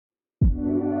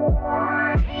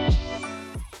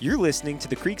You're listening to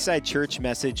the Creekside Church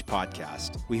Message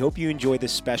Podcast. We hope you enjoy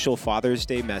this special Father's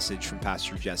Day message from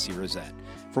Pastor Jesse Rosette.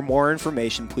 For more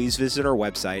information, please visit our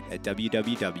website at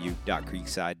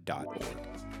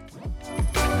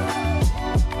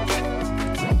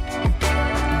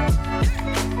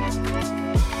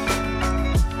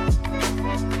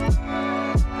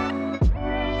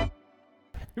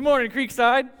Good morning,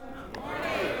 Creekside. Good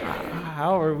morning.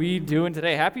 How are we doing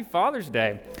today? Happy Father's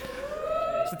Day.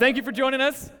 So thank you for joining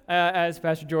us. As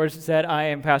Pastor George said, I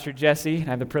am Pastor Jesse, and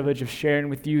I have the privilege of sharing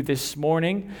with you this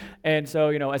morning. And so,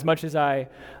 as much as I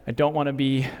don't want to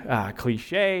be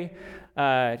cliche,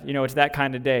 it's that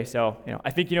kind of day. So,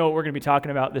 I think you know what we're going to be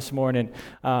talking about this morning.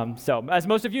 So, as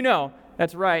most of you know,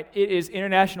 that's right, it is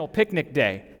International Picnic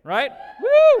Day, right?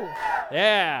 Woo!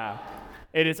 Yeah.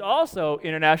 It is also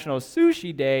International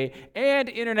Sushi Day and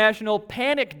International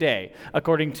Panic Day,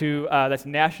 according to that's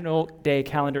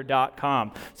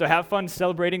nationaldaycalendar.com. So have fun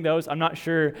celebrating those. I'm not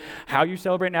sure how you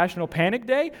celebrate National Panic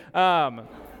Day, but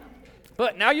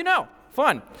now you know.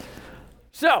 Fun.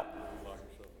 So,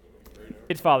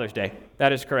 it's Father's Day.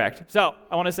 That is correct. So,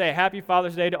 I want to say Happy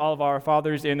Father's Day to all of our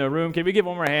fathers in the room. Can we give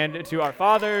one more hand to our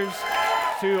fathers,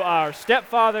 to our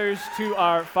stepfathers, to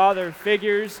our father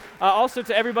figures. Also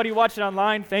to everybody watching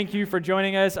online, thank you for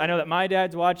joining us. I know that my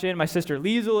dad's watching. My sister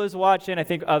Liesl is watching. I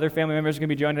think other family members are going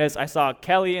to be joining us. I saw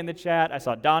Kelly in the chat. I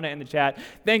saw Donna in the chat.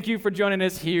 Thank you for joining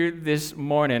us here this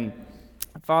morning.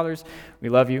 Fathers, we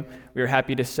love you. We are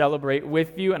happy to celebrate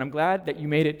with you, and I'm glad that you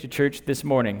made it to church this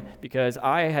morning because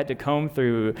I had to comb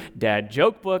through dad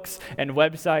joke books and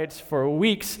websites for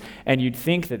weeks, and you'd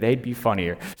think that they'd be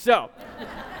funnier. So,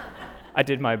 I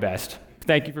did my best.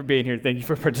 Thank you for being here. Thank you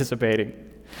for participating.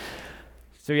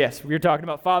 So yes, we are talking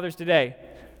about fathers today.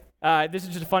 This is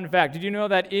just a fun fact. Did you know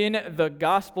that in the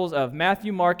Gospels of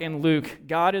Matthew, Mark, and Luke,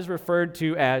 God is referred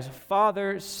to as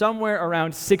Father somewhere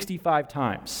around 65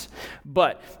 times.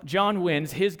 But John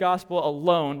wins. His Gospel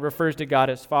alone refers to God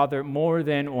as Father more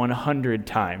than 100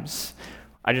 times.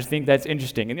 I just think that's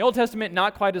interesting. In the Old Testament,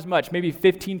 not quite as much, maybe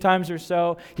 15 times or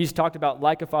so. He's talked about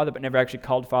like a father, but never actually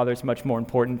called father. It's much more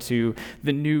important to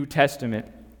the New Testament.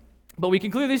 But we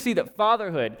can clearly see that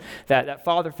fatherhood, that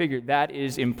father figure, that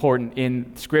is important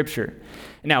in Scripture.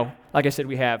 Now, like I said,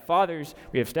 we have fathers,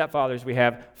 we have stepfathers, we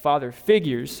have father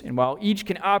figures, and while each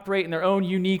can operate in their own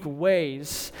unique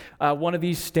ways, one of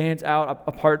these stands out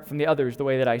apart from the others, the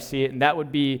way that I see it, and that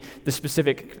would be the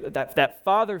specific, that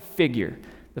father figure.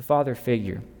 The father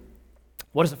figure.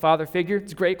 What is a father figure?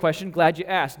 It's a great question. Glad you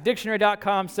asked.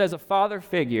 Dictionary.com says a father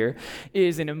figure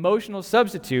is an emotional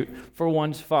substitute for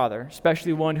one's father,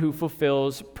 especially one who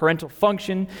fulfills parental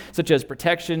function such as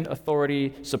protection,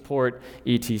 authority, support,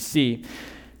 etc.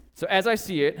 So as I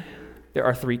see it, there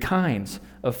are three kinds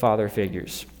of father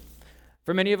figures.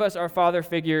 For many of us, our father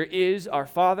figure is our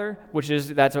father,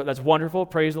 that's wonderful.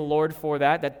 Praise the Lord for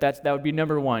that. That would be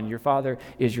number one. Your father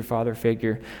is your father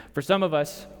figure. For some of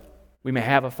us, we may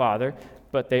have a father,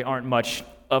 but they aren't much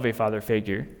of a father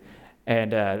figure,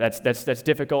 and that's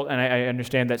difficult. And I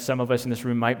understand that some of us in this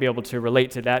room might be able to relate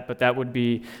to that, but that would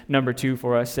be number two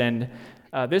for us. And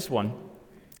this one,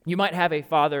 you might have a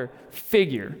father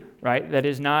figure, right?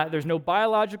 There's no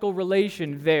biological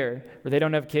relation there, where they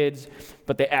don't have kids,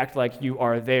 but they act like you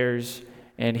are theirs,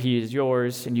 and he is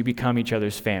yours, and you become each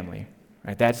other's family,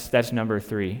 right? That's number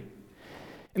three.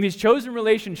 And these chosen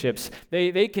relationships,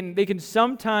 they can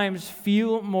sometimes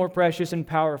feel more precious and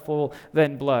powerful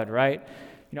than blood, right?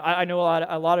 I know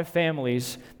a lot of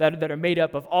families that are made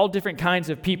up of all different kinds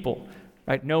of people,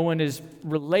 right? No one is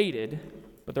related,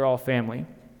 but they're all family.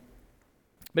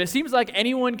 But it seems like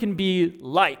anyone can be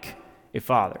like a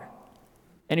father.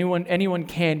 Anyone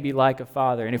can be like a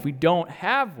father. And if we don't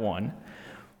have one,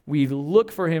 we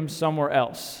look for him somewhere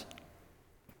else.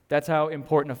 That's how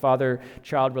important a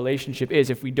father-child relationship is.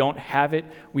 If we don't have it,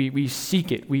 we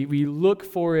seek it. We look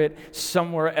for it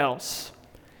somewhere else.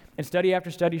 And study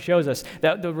after study shows us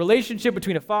that the relationship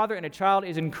between a father and a child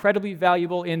is incredibly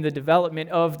valuable in the development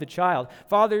of the child.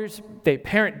 Fathers, they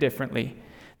parent differently.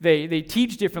 They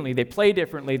teach differently, they play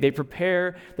differently, they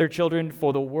prepare their children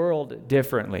for the world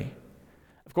differently.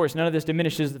 Of course, none of this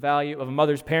diminishes the value of a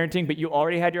mother's parenting, but you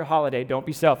already had your holiday. Don't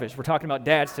be selfish. We're talking about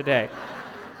dads today.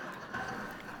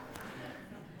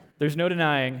 There's no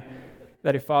denying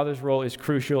that a father's role is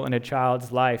crucial in a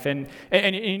child's life. And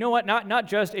you know what? Not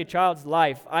just a child's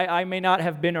life. I may not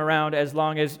have been around as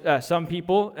long as some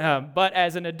people, but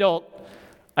as an adult,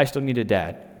 I still need a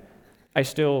dad. I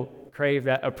still crave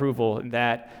that approval and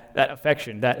that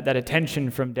affection, that attention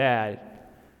from dad.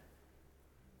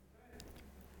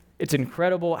 It's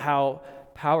incredible how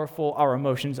powerful our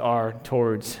emotions are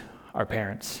towards our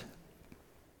parents.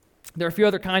 There are a few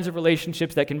other kinds of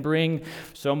relationships that can bring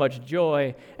so much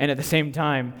joy and at the same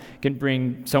time can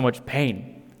bring so much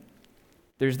pain.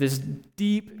 There's this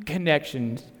deep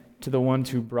connection to the ones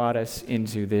who brought us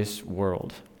into this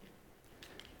world.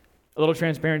 A little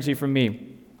transparency from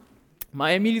me.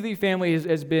 My immediate family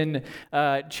has been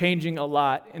changing a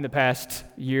lot in the past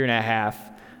year and a half.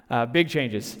 Big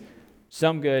changes,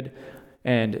 some good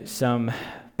and some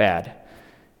bad.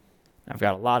 I've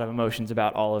got a lot of emotions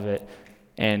about all of it.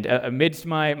 And amidst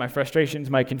my frustrations,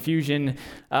 my confusion,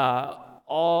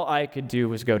 all I could do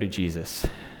was go to Jesus.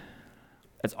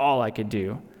 That's all I could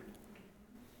do.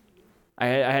 I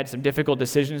had some difficult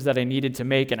decisions that I needed to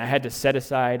make, and I had to set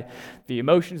aside the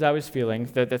emotions I was feeling,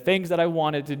 the things that I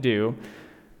wanted to do,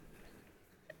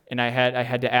 and I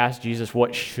had to ask Jesus,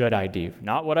 what should I do?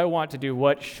 Not what I want to do,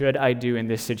 what should I do in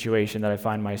this situation that I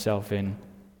find myself in?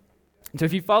 So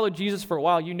if you follow Jesus for a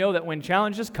while, you know that when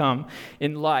challenges come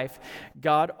in life,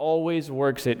 God always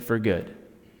works it for good.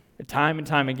 Time and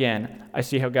time again, I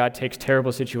see how God takes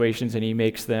terrible situations and he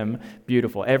makes them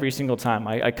beautiful. Every single time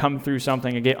I come through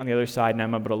something and get on the other side and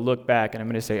I'm able to look back and I'm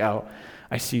going to say, oh,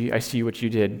 I see what you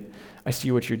did. I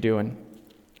see what you're doing.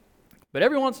 But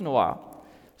every once in a while,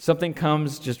 something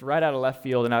comes just right out of left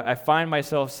field and I find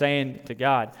myself saying to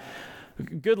God,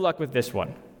 good luck with this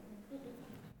one.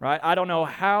 Right? I don't know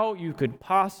how you could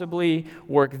possibly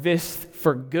work this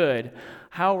for good.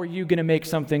 How are you going to make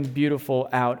something beautiful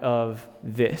out of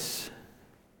this?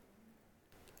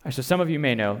 So some of you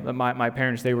may know that my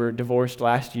parents, they were divorced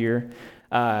last year.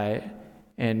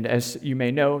 And as you may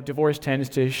know, divorce tends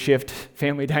to shift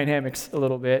family dynamics a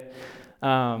little bit.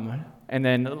 And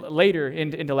then later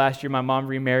into last year, my mom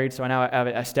remarried, so I now have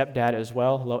a stepdad as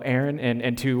well. Hello, Aaron,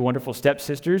 and two wonderful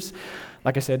stepsisters.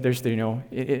 Like I said, there's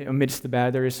amidst the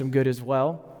bad, there is some good as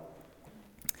well.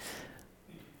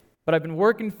 But I've been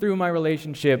working through my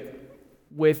relationship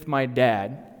with my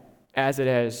dad as it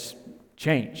has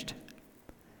changed.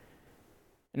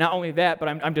 Not only that, but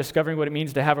I'm discovering what it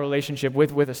means to have a relationship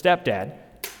with a stepdad.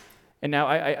 And now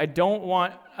I don't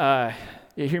want,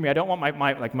 you hear me, I don't want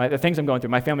the things I'm going through,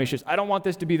 my family issues, I don't want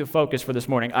this to be the focus for this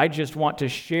morning. I just want to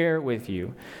share with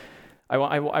you.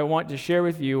 I want to share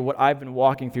with you what I've been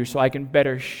walking through so I can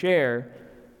better share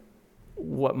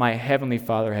what my Heavenly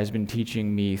Father has been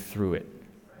teaching me through it.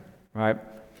 Right?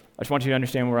 I just want you to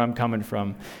understand where I'm coming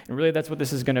from. And really, that's what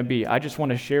this is going to be. I just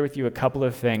want to share with you a couple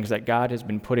of things that God has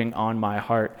been putting on my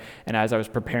heart. And as I was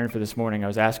preparing for this morning, I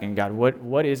was asking God,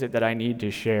 what is it that I need to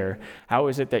share? How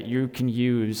is it that you can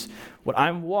use what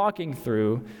I'm walking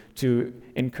through to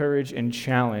encourage and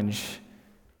challenge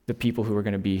the people who are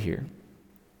going to be here?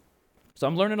 So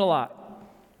I'm learning a lot.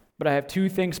 But I have two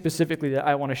things specifically that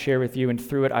I want to share with you, and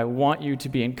through it, I want you to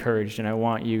be encouraged and I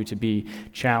want you to be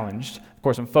challenged. Of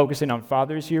course, I'm focusing on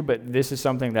fathers here, but this is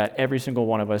something that every single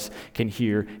one of us can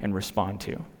hear and respond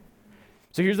to.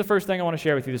 So here's the first thing I want to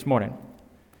share with you this morning.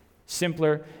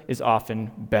 Simpler is often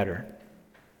better.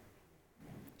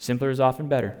 Simpler is often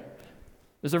better.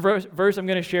 There's a verse I'm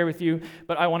going to share with you,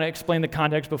 but I want to explain the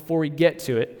context before we get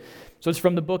to it. So it's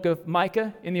from the book of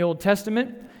Micah in the Old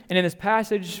Testament. And in this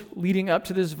passage leading up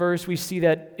to this verse, we see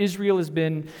that Israel has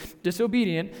been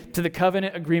disobedient to the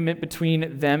covenant agreement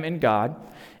between them and God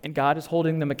is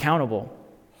holding them accountable.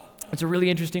 It's a really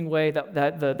interesting way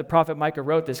that the prophet Micah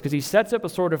wrote this, because he sets up a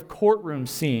sort of courtroom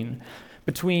scene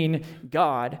between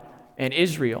God and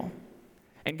Israel.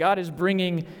 And God is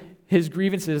bringing his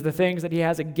grievances, the things that he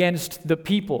has against the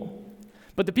people.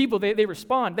 But the people, they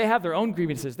respond. They have their own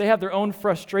grievances. They have their own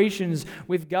frustrations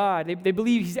with God. They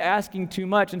believe he's asking too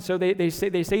much, and so they say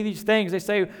these things. They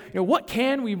say, what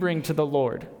can we bring to the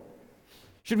Lord?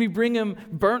 Should we bring him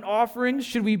burnt offerings?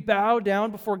 Should we bow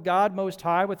down before God Most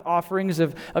High with offerings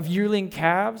of yearling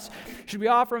calves? Should we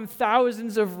offer him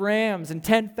thousands of rams and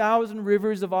 10,000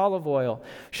 rivers of olive oil?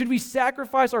 Should we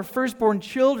sacrifice our firstborn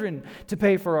children to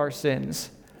pay for our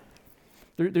sins?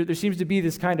 There seems to be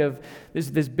this kind of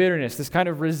this bitterness, this kind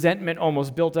of resentment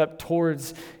almost built up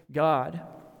towards God.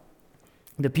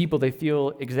 The people, they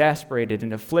feel exasperated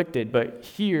and afflicted, but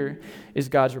here is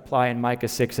God's reply in Micah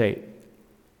 6:8. It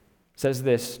says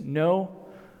this, "Know,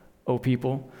 O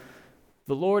people,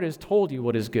 the Lord has told you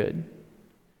what is good,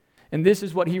 and this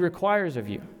is what he requires of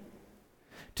you,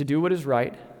 to do what is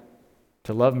right,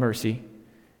 to love mercy,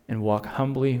 and walk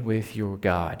humbly with your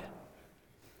God."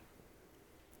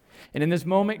 And in this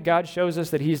moment, God shows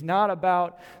us that he's not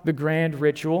about the grand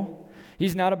ritual.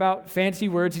 He's not about fancy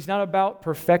words. He's not about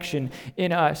perfection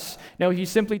in us. No, he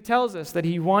simply tells us that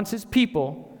he wants his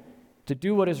people to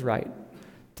do what is right,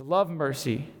 to love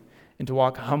mercy, and to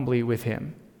walk humbly with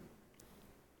him.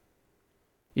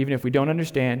 Even if we don't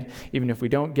understand, even if we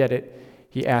don't get it,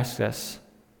 he asks us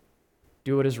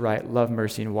do what is right, love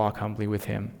mercy, and walk humbly with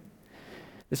him.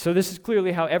 So this is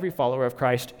clearly how every follower of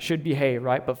Christ should behave,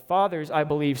 right? But fathers, I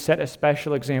believe, set a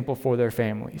special example for their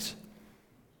families.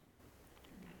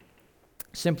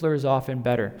 Simpler is often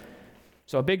better.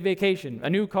 So a big vacation, a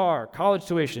new car, college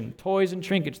tuition, toys and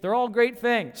trinkets, they're all great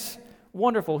things.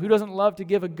 Wonderful. Who doesn't love to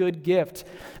give a good gift?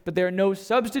 But they are no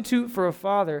substitute for a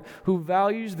father who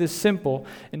values the simple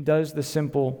and does the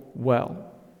simple well.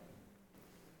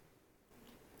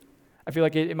 I feel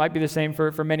like it might be the same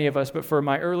for many of us, but for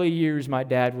my early years, my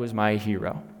dad was my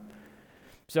hero.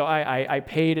 So I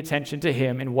paid attention to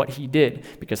him and what he did,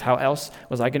 because how else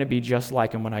was I going to be just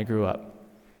like him when I grew up?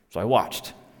 So I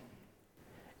watched.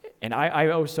 And I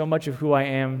owe so much of who I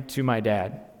am to my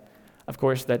dad. Of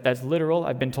course, that's literal.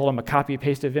 I've been told I'm a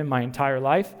copy-paste of him my entire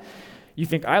life. You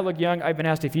think I look young? I've been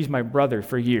asked if he's my brother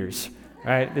for years.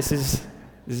 Right? This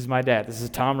is my dad. This is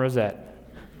Tom Rosette.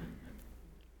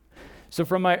 So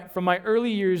from my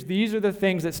early years, these are the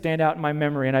things that stand out in my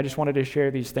memory, and I just wanted to share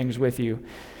these things with you.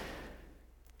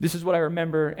 This is what I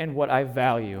remember and what I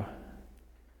value.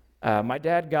 My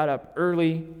dad got up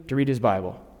early to read his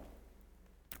Bible.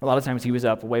 A lot of times he was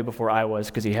up way before I was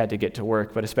because he had to get to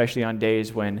work, but especially on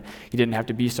days when he didn't have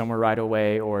to be somewhere right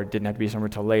away or didn't have to be somewhere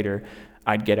till later,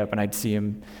 I'd get up and I'd see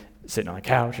him sitting on a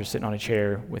couch or sitting on a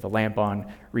chair with a lamp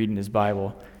on, reading his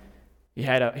Bible. He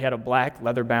had a black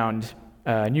leather-bound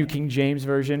New King James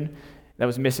version that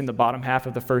was missing the bottom half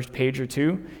of the first page or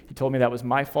two. He told me that was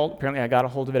my fault. Apparently I got a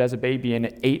hold of it as a baby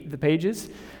and ate the pages.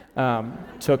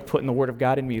 Took putting the Word of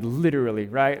God in me literally,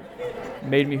 right?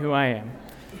 Made me who I am.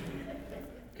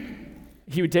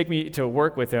 He would take me to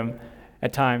work with him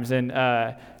at times, and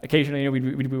occasionally,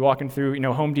 we'd be walking through,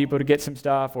 Home Depot to get some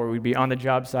stuff, or we'd be on the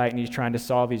job site, and he's trying to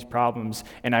solve these problems,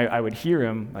 and I would hear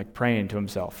him like praying to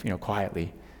himself,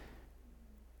 quietly.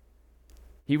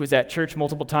 He was at church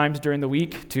multiple times during the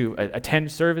week to attend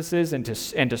services and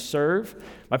to serve.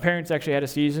 My parents actually had a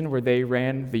season where they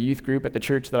ran the youth group at the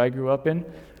church that I grew up in.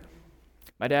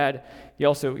 My dad,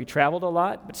 he traveled a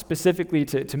lot, but specifically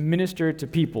to minister to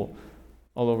people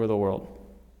all over the world.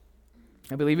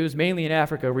 I believe it was mainly in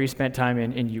Africa where he spent time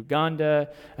in Uganda,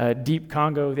 deep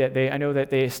Congo. I know that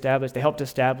they helped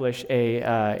establish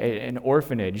an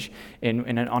orphanage on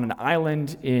an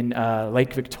island in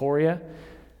Lake Victoria.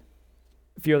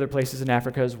 A few other places in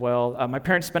Africa as well. My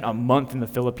parents spent a month in the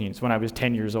Philippines when I was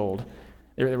 10 years old.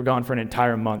 They were gone for an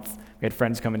entire month. We had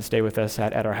friends come and stay with us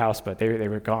at our house, but they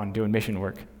were gone doing mission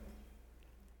work.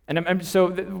 And I'm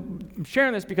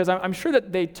sharing this because I'm sure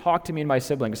that they talked to me and my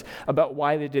siblings about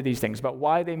why they did these things, about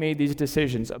why they made these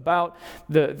decisions, about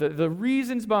the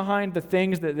reasons behind the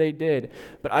things that they did.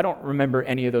 But I don't remember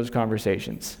any of those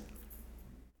conversations.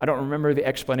 I don't remember the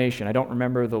explanation. I don't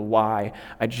remember the why.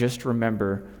 I just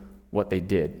remember what they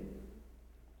did.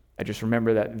 I just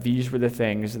remember that these were the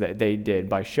things that they did.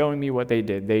 By showing me what they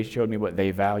did, they showed me what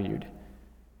they valued.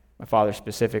 My father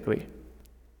specifically.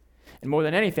 And more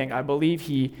than anything, I believe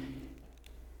he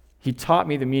taught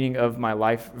me the meaning of my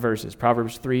life verses.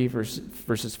 Proverbs 3,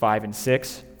 verses 5 and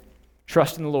 6.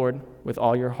 Trust in the Lord with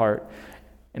all your heart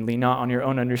and lean not on your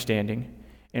own understanding.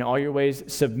 In all your ways,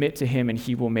 submit to him, and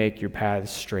he will make your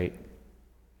paths straight.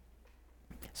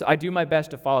 So I do my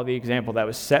best to follow the example that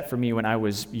was set for me when I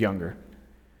was younger.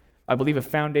 I believe a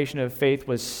foundation of faith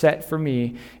was set for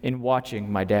me in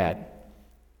watching my dad.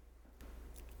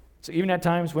 So even at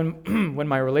times when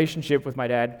my relationship with my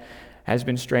dad has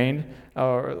been strained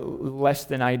or less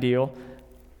than ideal,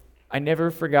 I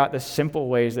never forgot the simple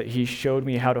ways that he showed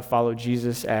me how to follow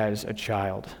Jesus as a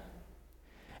child.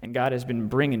 And God has been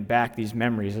bringing back these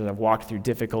memories as I've walked through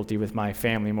difficulty with my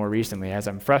family more recently, as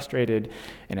I'm frustrated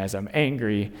and as I'm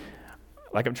angry.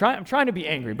 Like I'm trying to be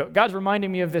angry, but God's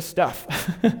reminding me of this stuff.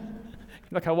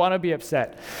 Like I want to be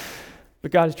upset, but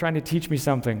God is trying to teach me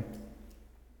something.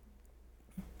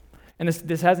 And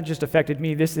this hasn't just affected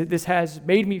me. This has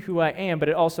made me who I am, but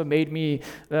it also made me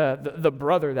the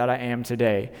brother that I am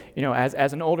today.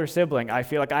 As an older sibling, I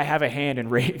feel like I have a hand in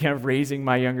raising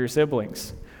my younger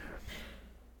siblings.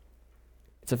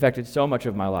 It's affected so much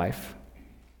of my life.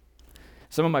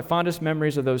 Some of my fondest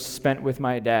memories are those spent with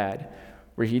my dad,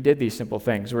 where he did these simple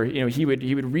things, where he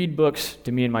would read books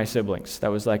to me and my siblings. That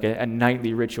was like a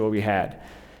nightly ritual we had.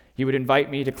 He would invite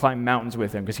me to climb mountains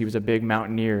with him because he was a big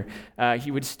mountaineer.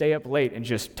 He would stay up late and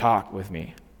just talk with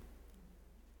me.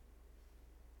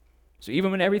 So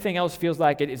even when everything else feels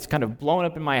like it's kind of blown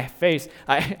up in my face,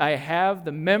 I have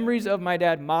the memories of my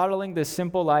dad modeling this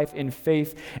simple life in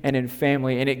faith and in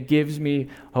family, and it gives me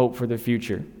hope for the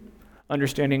future,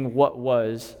 understanding what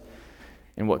was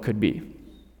and what could be.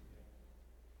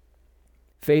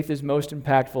 Faith is most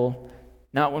impactful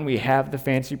not when we have the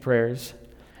fancy prayers,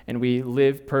 and we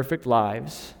live perfect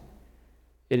lives,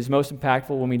 it is most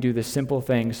impactful when we do the simple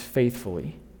things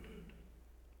faithfully.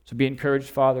 So be encouraged,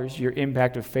 fathers. Your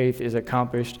impact of faith is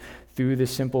accomplished through the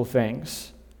simple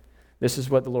things. This is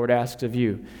what the Lord asks of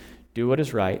you. Do what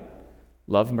is right,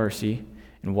 love mercy,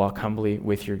 and walk humbly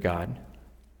with your God.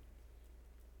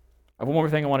 I have one more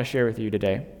thing I want to share with you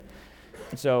today.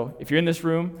 And so if you're in this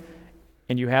room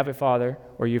and you have a father,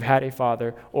 or you've had a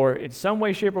father, or in some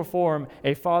way, shape, or form,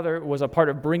 a father was a part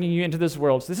of bringing you into this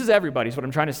world. So this is everybody, is what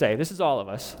I'm trying to say. This is all of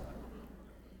us.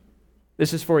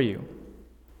 This is for you.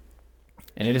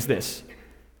 And it is this: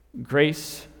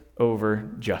 grace over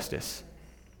justice.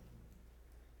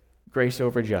 Grace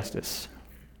over justice.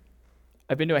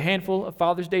 I've been to a handful of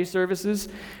Father's Day services,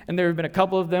 and there have been a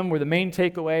couple of them where the main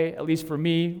takeaway, at least for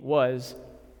me, was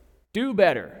do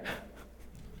better.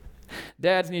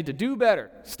 Dads need to do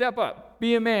better, step up,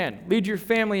 be a man, lead your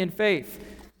family in faith.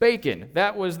 Bacon,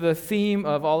 that was the theme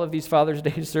of all of these Father's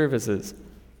Day services.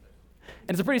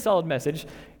 And it's a pretty solid message.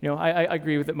 I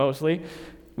agree with it mostly.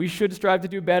 We should strive to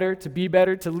do better, to be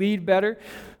better, to lead better.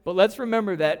 But let's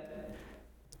remember that,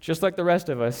 just like the rest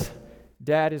of us,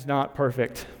 Dad is not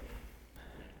perfect.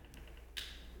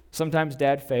 Sometimes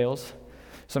Dad fails,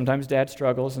 sometimes Dad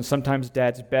struggles, and sometimes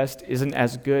Dad's best isn't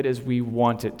as good as we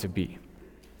want it to be.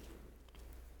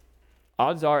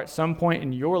 Odds are at some point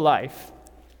in your life,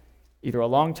 either a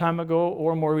long time ago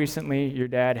or more recently, your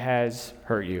dad has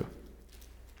hurt you.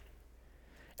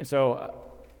 And so,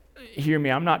 hear me,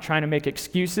 I'm not trying to make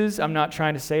excuses. I'm not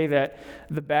trying to say that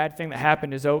the bad thing that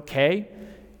happened is okay.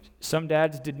 Some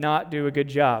dads did not do a good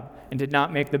job and did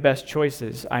not make the best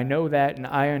choices. I know that and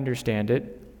I understand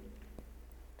it.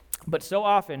 But so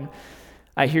often,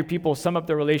 I hear people sum up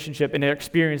their relationship and their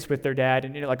experience with their dad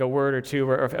in like a word or two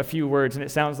or a few words, and it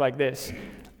sounds like this: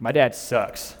 my dad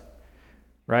sucks,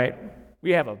 right?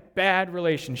 We have a bad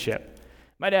relationship.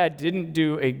 My dad didn't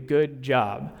do a good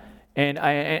job, and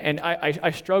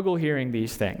I struggle hearing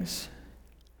these things.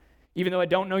 Even though I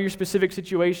don't know your specific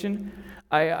situation,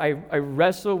 I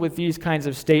wrestle with these kinds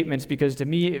of statements because to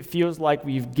me it feels like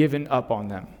we've given up on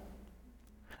them.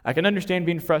 I can understand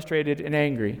being frustrated and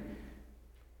angry,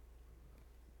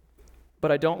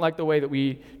 but I don't like the way that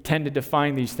we tend to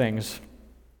define these things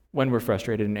when we're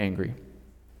frustrated and angry.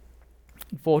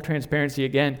 In full transparency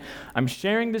again, I'm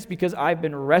sharing this because I've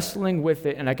been wrestling with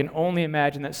it, and I can only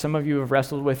imagine that some of you have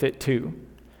wrestled with it too.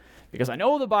 Because I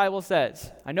know what the Bible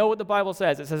says. I know what the Bible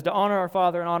says. It says to honor our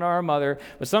father and honor our mother,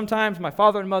 but sometimes my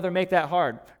father and mother make that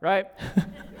hard, right?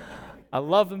 I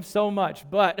love them so much,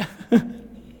 but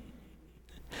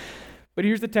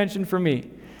here's the tension for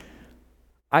me.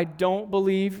 I don't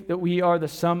believe that we are the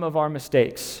sum of our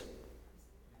mistakes.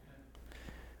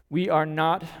 We are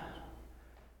not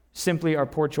simply our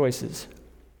poor choices.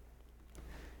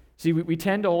 See, we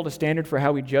tend to hold a standard for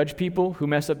how we judge people who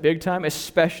mess up big time,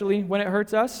 especially when it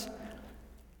hurts us.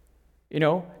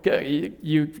 You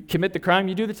commit the crime,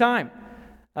 you do the time.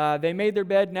 They made their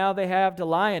bed, now they have to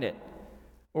lie in it.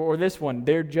 Or this one,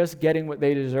 they're just getting what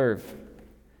they deserve.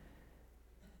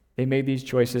 They made these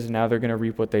choices, and now they're going to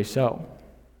reap what they sow.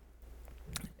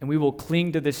 And we will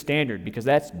cling to this standard because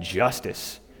that's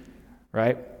justice,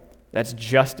 right? That's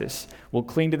justice. We'll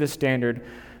cling to this standard.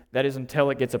 That is until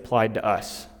it gets applied to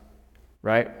us,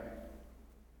 right?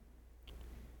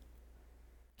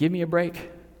 Give me a break.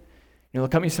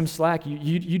 Cut me some slack.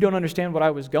 You don't understand what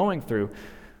I was going through.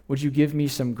 Would you give me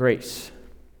some grace?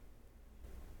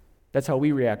 That's how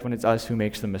we react when it's us who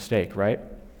makes the mistake, right?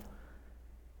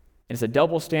 It's a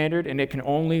double standard, and it can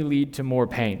only lead to more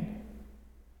pain.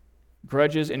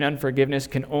 Grudges and unforgiveness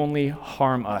can only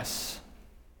harm us.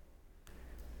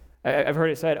 I've heard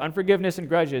it said, unforgiveness and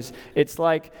grudges, it's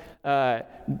like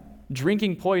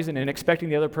drinking poison and expecting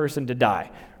the other person to die,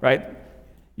 right?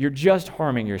 You're just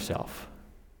harming yourself.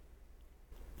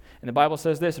 And the Bible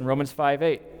says this in Romans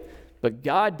 5:8, but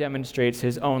God demonstrates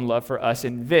his own love for us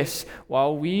in this: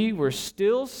 while we were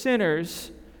still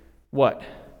sinners, what?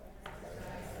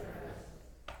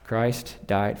 Christ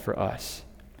died for us.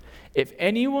 If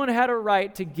anyone had a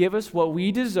right to give us what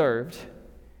we deserved,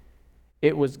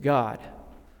 it was God,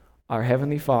 our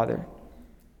Heavenly Father.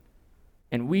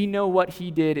 And we know what he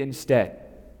did instead.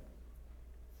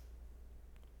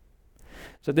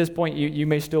 So at this point, you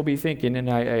may still be thinking, and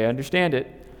I understand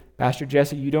it, Pastor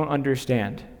Jesse, you don't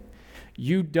understand.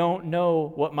 You don't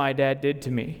know what my dad did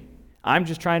to me. I'm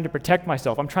just trying to protect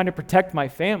myself. I'm trying to protect my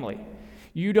family.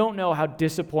 You don't know how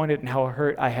disappointed and how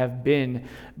hurt I have been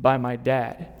by my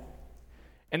dad.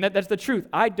 And that's the truth.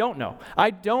 I don't know.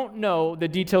 I don't know the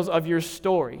details of your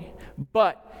story.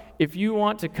 But if you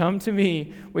want to come to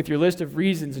me with your list of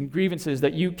reasons and grievances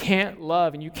that you can't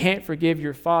love and you can't forgive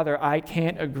your father, I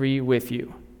can't agree with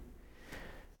you.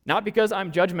 Not because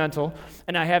I'm judgmental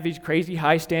and I have these crazy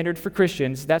high standards for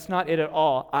Christians. That's not it at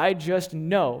all. I just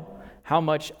know how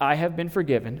much I have been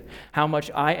forgiven, how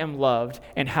much I am loved,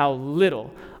 and how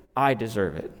little I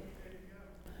deserve it.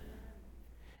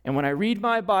 And when I read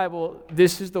my Bible,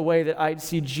 this is the way that I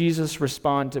see Jesus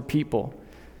respond to people,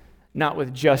 not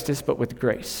with justice, but with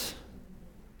grace.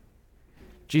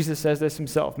 Jesus says this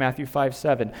himself, Matthew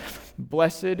 5:7,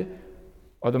 "Blessed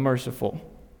are the merciful,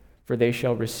 for they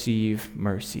shall receive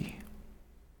mercy."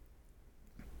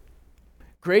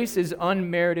 Grace is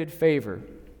unmerited favor.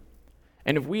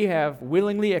 And if we have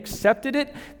willingly accepted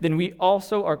it, then we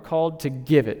also are called to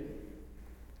give it.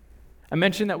 I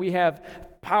mentioned that we have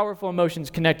powerful emotions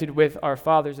connected with our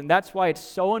fathers, and that's why it's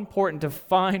so important to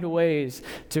find ways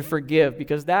to forgive,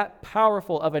 because that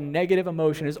powerful of a negative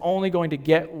emotion is only going to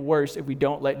get worse if we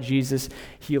don't let Jesus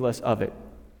heal us of it.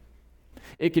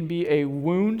 It can be a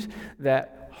wound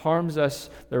that harms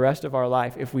us the rest of our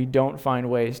life if we don't find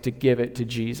ways to give it to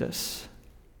Jesus.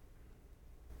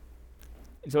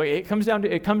 So it comes down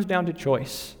to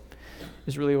choice,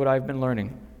 is really what I've been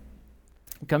learning.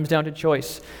 It comes down to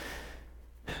choice.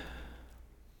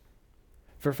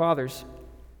 For fathers,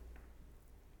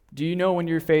 do you know when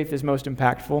your faith is most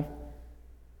impactful?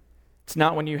 It's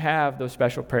not when you have those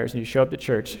special prayers and you show up to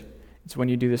church. It's when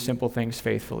you do the simple things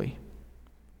faithfully.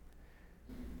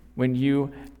 When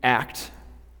you act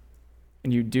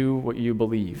and you do what you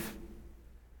believe.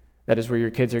 That is where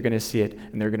your kids are going to see it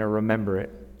and they're going to remember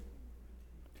it.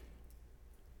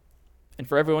 And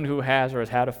for everyone who has or has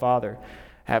had a father,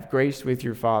 have grace with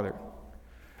your father.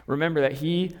 Remember that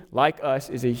he, like us,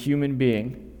 is a human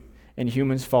being, and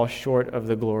humans fall short of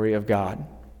the glory of God.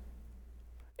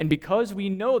 And because we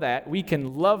know that, we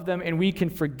can love them and we can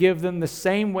forgive them the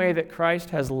same way that Christ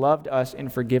has loved us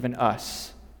and forgiven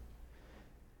us.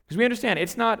 Because we understand,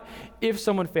 it's not if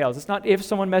someone fails, it's not if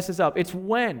someone messes up, it's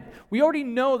when. We already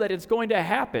know that it's going to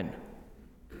happen.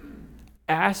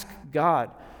 Ask God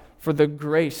for the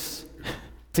grace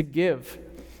to give.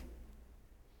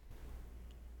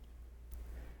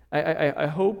 I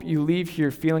hope you leave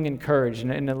here feeling encouraged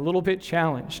and a little bit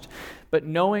challenged, but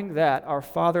knowing that our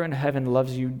Father in heaven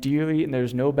loves you dearly and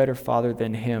there's no better Father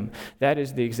than him. That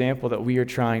is the example that we are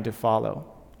trying to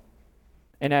follow.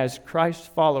 And as Christ's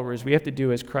followers, we have to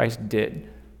do as Christ did,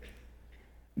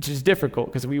 which is difficult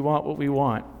because we want what we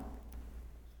want.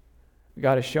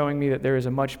 God is showing me that there is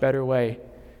a much better way,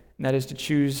 and that is to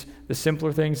choose the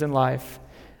simpler things in life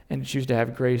and to choose to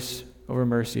have grace over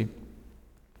mercy.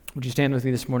 Would you stand with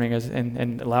me this morning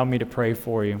and allow me to pray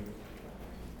for you?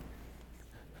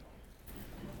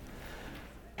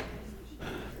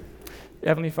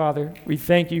 Heavenly Father, we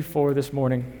thank you for this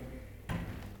morning.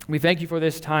 We thank you for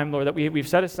this time, Lord, that we've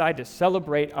set aside to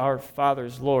celebrate our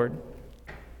fathers, Lord.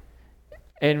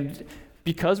 And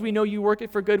because we know you work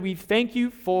it for good, we thank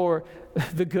you for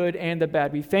the good and the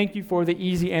bad. We thank you for the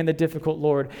easy and the difficult,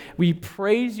 Lord. We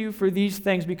praise you for these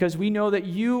things because we know that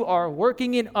you are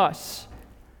working in us.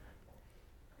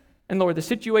 And Lord, the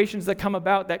situations that come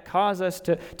about that cause us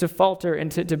to falter and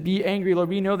to be angry, Lord,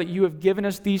 we know that you have given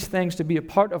us these things to be a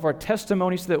part of our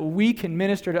testimony so that we can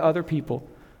minister to other people.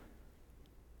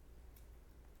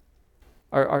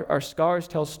 Our scars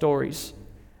tell stories.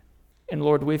 And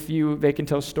Lord, with you, they can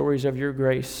tell stories of your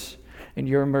grace and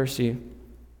your mercy.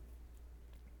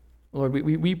 Lord,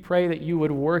 we pray that you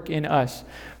would work in us.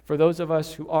 For those of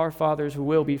us who are fathers, who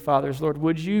will be fathers, Lord,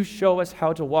 would you show us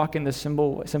how to walk in the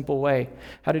simple way,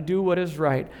 how to do what is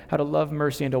right, how to love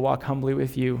mercy and to walk humbly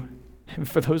with you. And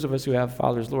for those of us who have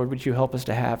fathers, Lord, would you help us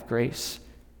to have grace?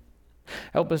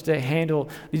 Help us to handle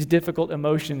these difficult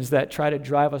emotions that try to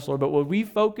drive us, Lord. But would we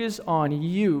focus on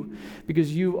you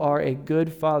because you are a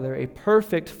good Father, a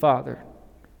perfect Father.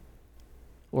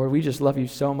 Lord, we just love you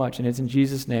so much, and it's in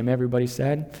Jesus' name. Everybody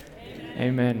said,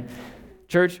 Amen.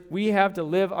 Church, we have to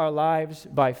live our lives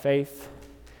by faith,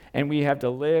 and we have to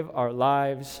live our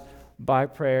lives by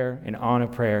prayer and on a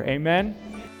prayer. Amen?